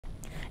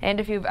And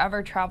if you've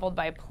ever traveled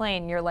by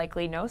plane, you're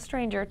likely no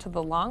stranger to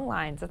the long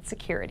lines at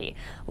security.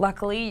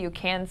 Luckily, you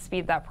can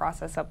speed that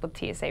process up with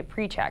TSA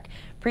PreCheck.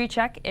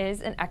 PreCheck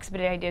is an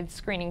expedited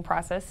screening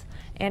process,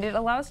 and it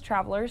allows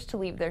travelers to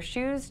leave their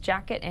shoes,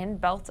 jacket, and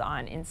belt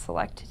on in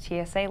select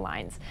TSA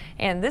lines.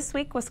 And this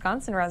week,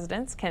 Wisconsin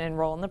residents can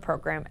enroll in the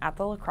program at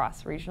the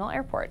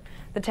la-crosse-regional-airport.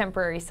 The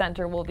temporary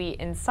center will be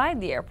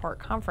inside the airport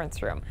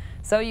conference room,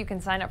 so you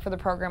can sign up for the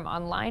program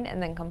online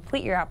and then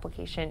complete your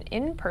application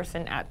in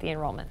person at the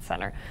enrollment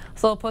center.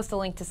 So we'll post a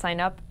link to sign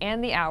up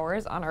and the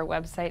hours on our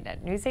website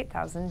at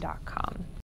news8000.com.